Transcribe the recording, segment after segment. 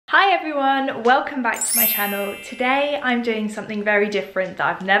Hi everyone, welcome back to my channel. Today I'm doing something very different that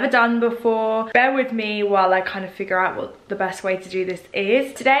I've never done before. Bear with me while I kind of figure out what the best way to do this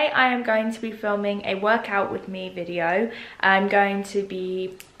is. Today I am going to be filming a workout with me video. I'm going to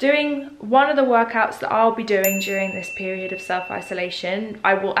be doing one of the workouts that I'll be doing during this period of self-isolation.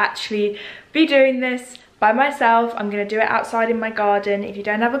 I will actually be doing this by myself. I'm going to do it outside in my garden. If you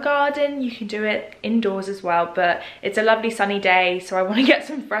don't have a garden, you can do it indoors as well, but it's a lovely sunny day, so I want to get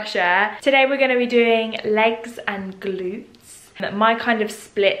some fresh air. Today we're going to be doing legs and glutes. My kind of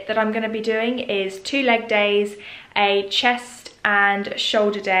split that I'm going to be doing is 2 leg days, a chest and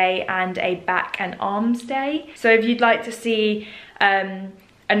shoulder day, and a back and arms day. So if you'd like to see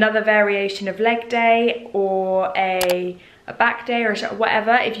another variation of leg day or a back day or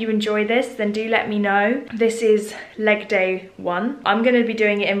whatever, if you enjoy this, then do let me know. This is leg day 1. I'm going to be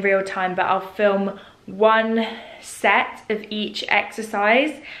doing it in real time, but I'll film one set of each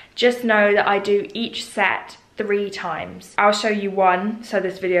exercise. Just know that I do each set 3 times. I'll show you one so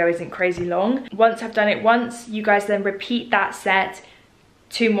this video isn't crazy long. Once I've done it once, you guys then repeat that set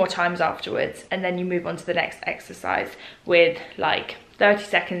 2 more times afterwards, and then you move on to the next exercise with like 30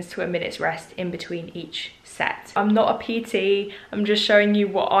 seconds to a minute's rest in between each set. I'm not a PT, I'm just showing you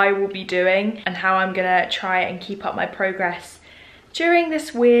what I will be doing and how I'm gonna try and keep up my progress during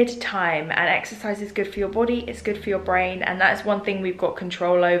this weird time. And exercise is good for your body, it's good for your brain, and that is one thing we've got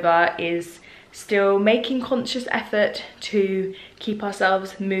control over, is still making conscious effort to keep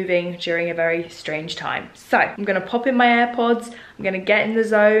ourselves moving during a very strange time. So I'm gonna pop in my AirPods, I'm gonna get in the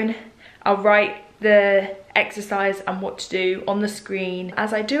zone, I'll write the exercise and what to do on the screen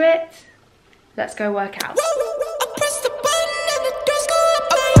as I do it. Let's go work out.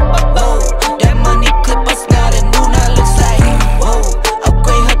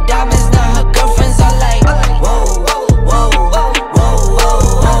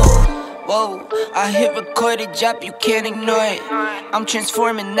 I hit record a drop, you can't ignore it. I'm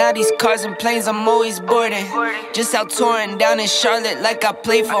transforming now these cars and planes, I'm always boarding. Just out touring down in Charlotte like I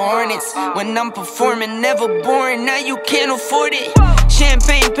play for Hornets. When I'm performing, never boring, now you can't afford it.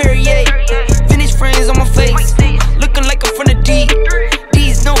 Champagne Perrier, vintage friends on my face, looking like I'm from the deep.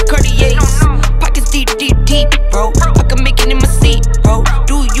 These no Cartiers, pockets deep, deep, deep, bro. I can make it in my seat, bro.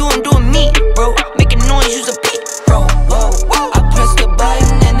 Do you, I'm doing me, bro. Making noise, use a peep, bro. Whoa, I press the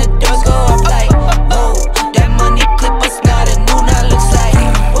button and the doors go off like whoa. That money clip us now, the new now looks like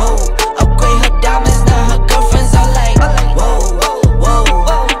whoa. Upgrade her diamonds, now her girlfriends are like whoa, whoa,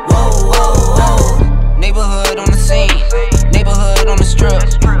 whoa. Neighborhood on the scene, neighborhood on the strip,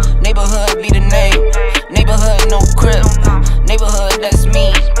 neighborhood be the name, neighborhood no crib, neighborhood that's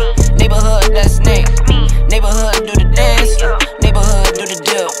me, neighborhood that's Nick, neighborhood do the dance, neighborhood do the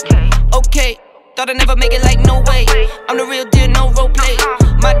dip. Okay, thought I'd never make it, like no way. I'm the real deal, no role play.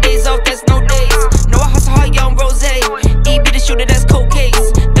 My days off, that's no days. No, I hustle hard, young rose. E be the shooter, that's cold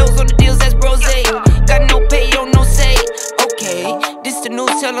case. Those on the deals, that's brose. Got no pay, yo, no say. Okay, this the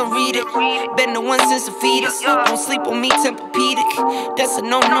news, tell them read it. Been the one since a fetus. Don't sleep on me, Tempur-Pedic. That's a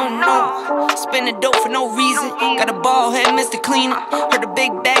no, no, no. Spending dope for no reason. Got a bald head, Mr. Cleaner. Heard the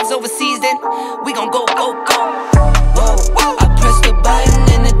big bags overseas, then we gon' go, go, go. Whoa, I press the button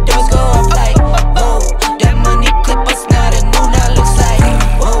and the doors go off like whoa. That money clip us now, the new now looks like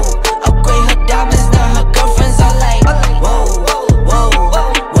whoa. Upgrade her diamonds, now her girlfriends are like whoa, whoa, whoa.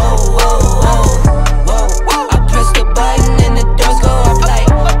 I press the button and the doors go off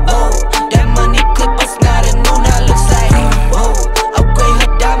like whoa. That money clip us now, the new now looks like whoa. Upgrade her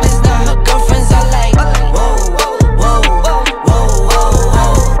diamonds, now her girlfriends are like whoa, whoa, whoa.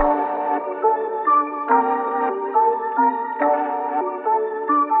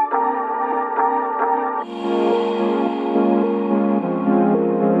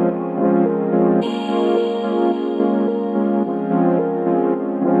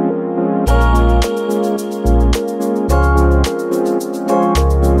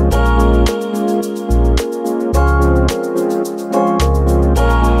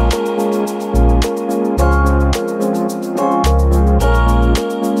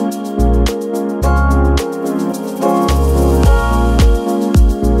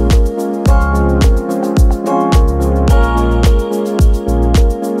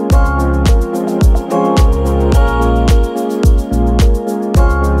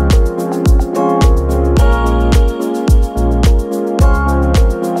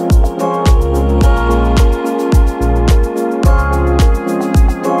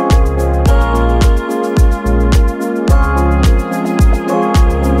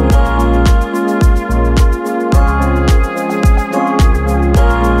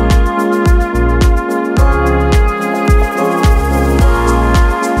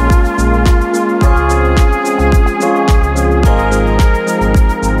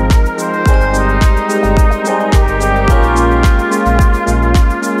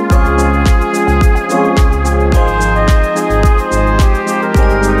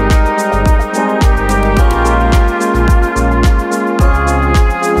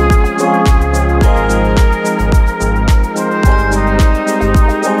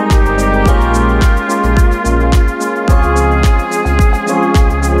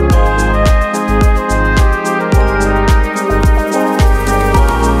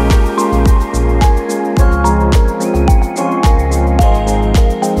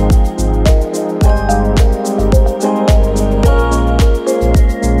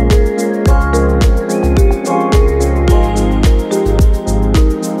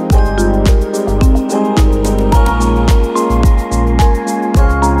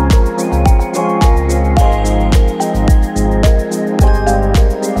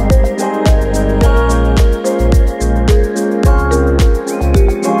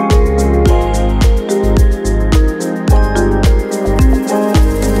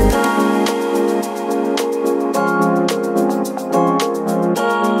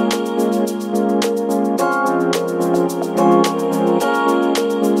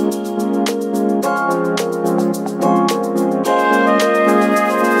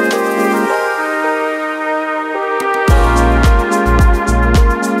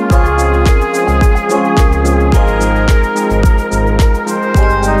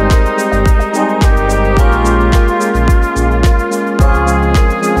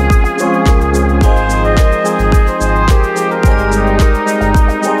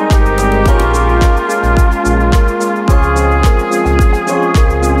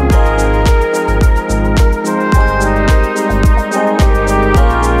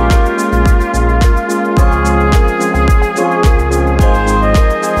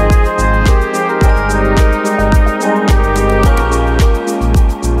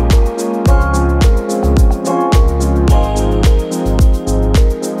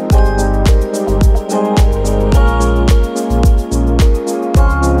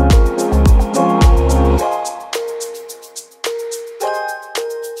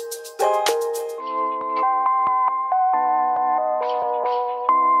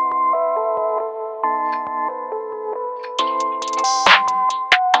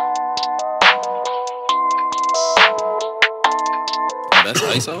 That's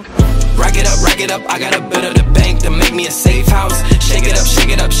ISO. Rack it up, I got a bit of the bank to make me a safe house. Shake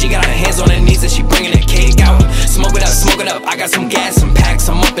it up, she got her hands on her knees and she bringing the cake out. Smoke it up, I got some gas, some packs,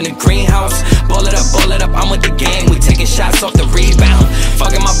 I'm up in the greenhouse. Ball it up, I'm with the gang, we taking shots off the rebound.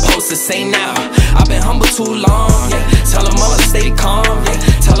 Fucking my posters, say now, I've been humble too long, yeah. Tell them all to stay calm, yeah.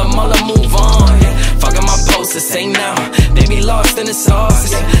 Tell them all to move on, yeah. Fucking my posters, say now, they be lost in the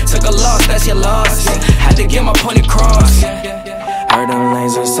sauce, yeah. Took a loss, that's your loss, yeah. Had to get my point across, yeah. Heard them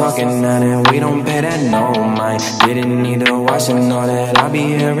lasers talking out and we don't pay that no mind. Didn't need to watch and know that I'll be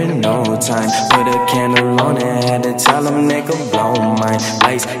here in no time. Put a candle on it, had to tell them they could blow mine.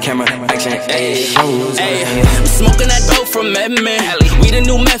 Lights, camera, action, ayy, shows. I'm smoking that dope from Edmond. We the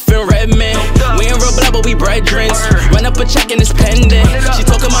new meth in Redmond. We ain't real blood but we brethren. Run up a check and it's pending. She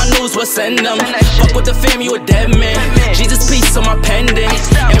talking my news, we'll send them. Fuck with the fam, you a dead man. Jesus peace on my pendant.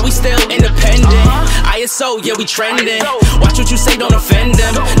 And we still independent. ISO, yeah we trending. Watch what you say, don't offend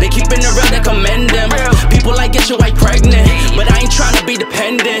them. They keeping it real, they commend them. People like get your wife pregnant, but I ain't trying to be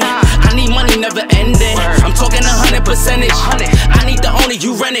dependent. I need money never ending. I'm talking 100%. I need the owner,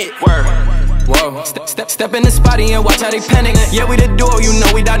 you rent it. Whoa, step in the spotty and watch how they panic. Yeah, we the duo, you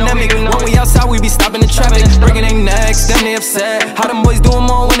know we dynamic. When we outside, we be stopping the traffic. Breaking their necks, them they upset. How them boys doing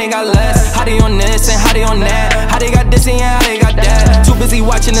more when they got less? How they on this and how they on that? How they got this and yeah, how they got that? Too busy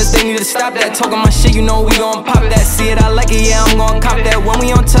watching us, they need to stop that. Talking my shit, you know we gon' pop that. See it, I like it, yeah, I'm gon' cop that. When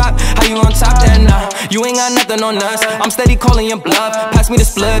we on top, how you gon' top that? Nah, you ain't got nothing on us. I'm steady calling your bluff. Pass me the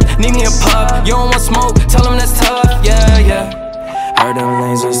split, need me a puff. You don't want smoke, tell them that's tough. Yeah, yeah. Heard them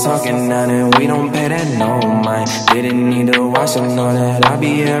lasers talking out and we don't pay that no mind. Didn't need to watch them, know that I'll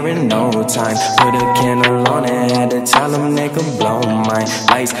be here in no time. Put a candle on it, had to tell them they could blow mine.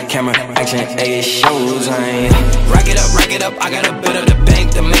 Lights, camera, action, ayy, shows. Rack it up, I got a bit of the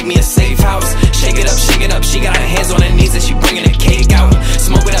bank to make me a safe house. Shake it up, she got her hands on her knees and she bringing the cake out.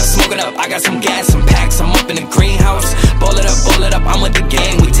 Smoke it up, I got some gas, some packs, I'm up in the greenhouse. Ball it up, I'm with the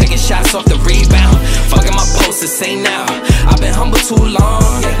gang, we taking shots off the rebound. Fucking my posters, say now, I've been humble too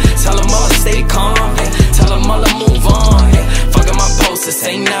long, yeah. Tell them all to stay calm, yeah. Tell them all to move on, yeah. Fucking my posters,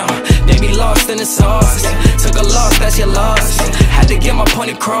 say now, they be lost in the sauce, yeah. Took a loss, that's your loss, yeah. Had to get my point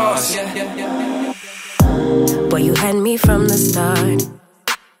across, yeah. Boy, you had me from the start.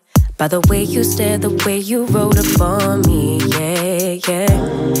 By the way you stared, the way you wrote up on me, yeah, yeah.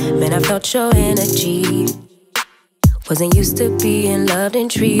 Man, I felt your energy. Wasn't used to being loved and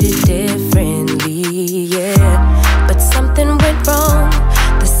treated differently, yeah. But something went wrong,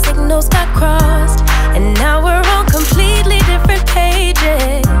 the signals got crossed, and now we're on completely different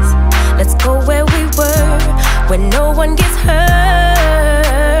pages. Let's go where we were, where no one gets hurt.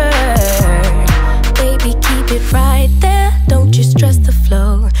 Baby, keep it right there, don't you stress the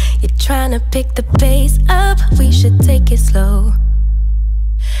flow. You're trying to pick the pace up, we should take it slow.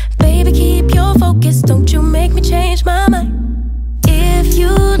 Baby, keep your focus, don't you make me change my mind. If you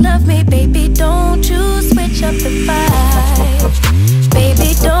love me, baby, don't you switch up the vibe.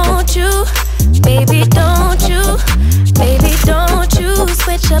 Baby, don't you, baby, don't you, baby, don't you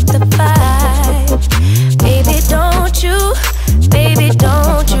switch up the vibe. Baby, don't you, baby,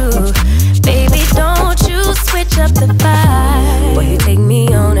 don't you, baby, don't you switch up the vibe. Boy, you take me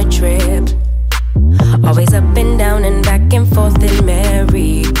on a trip, always up and down and back and forth in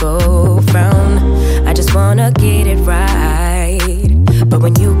merry-go-round. I just wanna get it right, but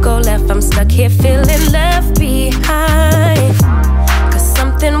when you go left, I'm stuck here feeling left behind. Cause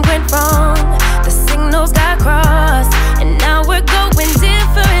something went wrong, the signals got crossed, and now we're going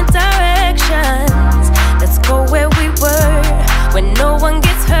different directions. Let's go where we were, when no one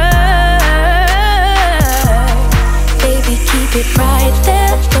gets hurt. Baby, keep it right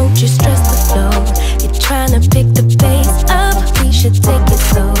there, don't you stress the flow. You're trying to pick the pace up, we should take it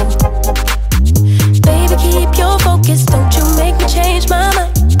slow. Baby, keep your focus, don't you make me change my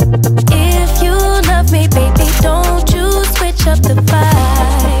mind. If you love me, baby, don't you switch up the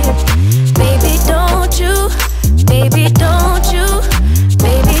vibe. Baby, don't you, baby, don't you,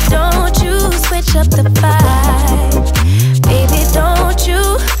 baby, don't you switch up the vibe. Baby, don't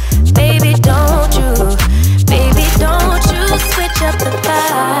you, baby, don't you, baby, don't you switch up the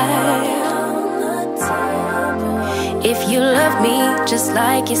vibe. If you love me just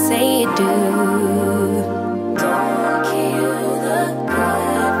like you say you do, don't kill the good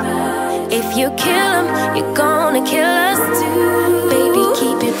vibes. If you kill them, you're gonna kill us too. Baby,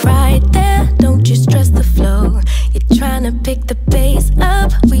 keep it right there, don't you stress the flow. You're trying to pick the pace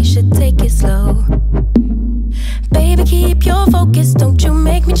up, we should take it slow. Baby, keep your focus, don't you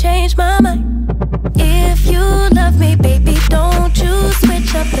make me change my mind. If you love me, baby, don't you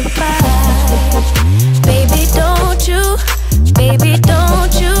switch up the vibe. Baby, don't you, baby, don't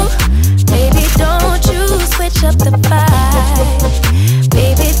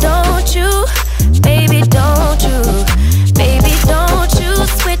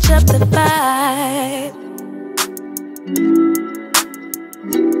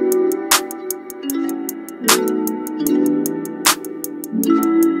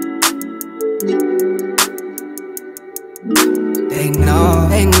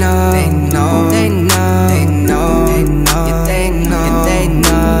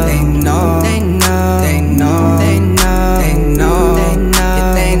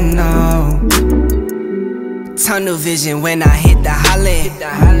vision when I hit the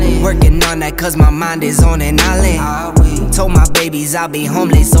holly. Working on that cause my mind is on an island. Told my babies I'll be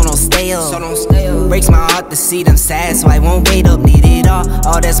homeless, so don't stay up. Breaks my heart to see them sad, so I won't wait up. Need it all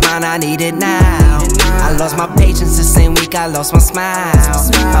that's mine, I need it now. I lost my patience the same week I lost my smile.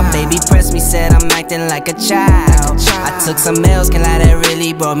 My baby pressed me, said I'm acting like a child. I took some L's, can lie, that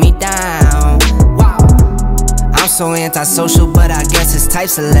really brought me down. I'm so antisocial, but I guess it's type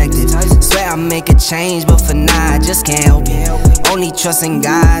selected. Swear I'll make a change, but for now I just can't help it. Only trusting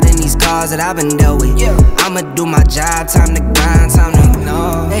God in these cars that I've been dealt with. I'ma do my job, time to grind, time to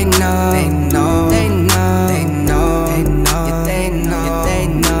know. They know, they know, they know, they know, they know, they know, they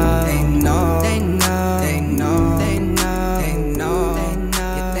know, they know, they know, they know, they know, they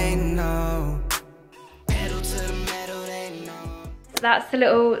know, they know. Pedal to the metal, they know. That's the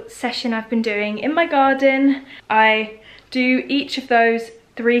little session I've been doing in my garden. I do each of those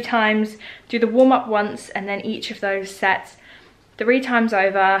 3 times, do the warm-up once, and then each of those sets 3 times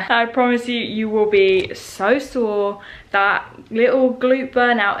over. I promise you, you will be so sore. That little glute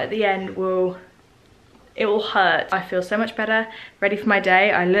burnout at the end will hurt. I feel so much better, ready for my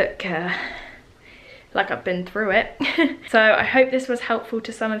day. I look like I've been through it. So I hope this was helpful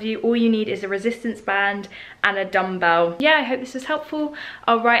to some of you. All you need is a resistance band and a dumbbell. Yeah, I hope this was helpful.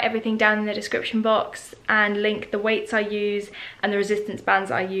 I'll write everything down in the description box and link the weights I use and the resistance bands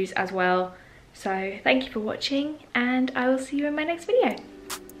I use as well. So thank you for watching, and I will see you in my next video.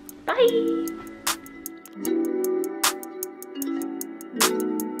 Bye.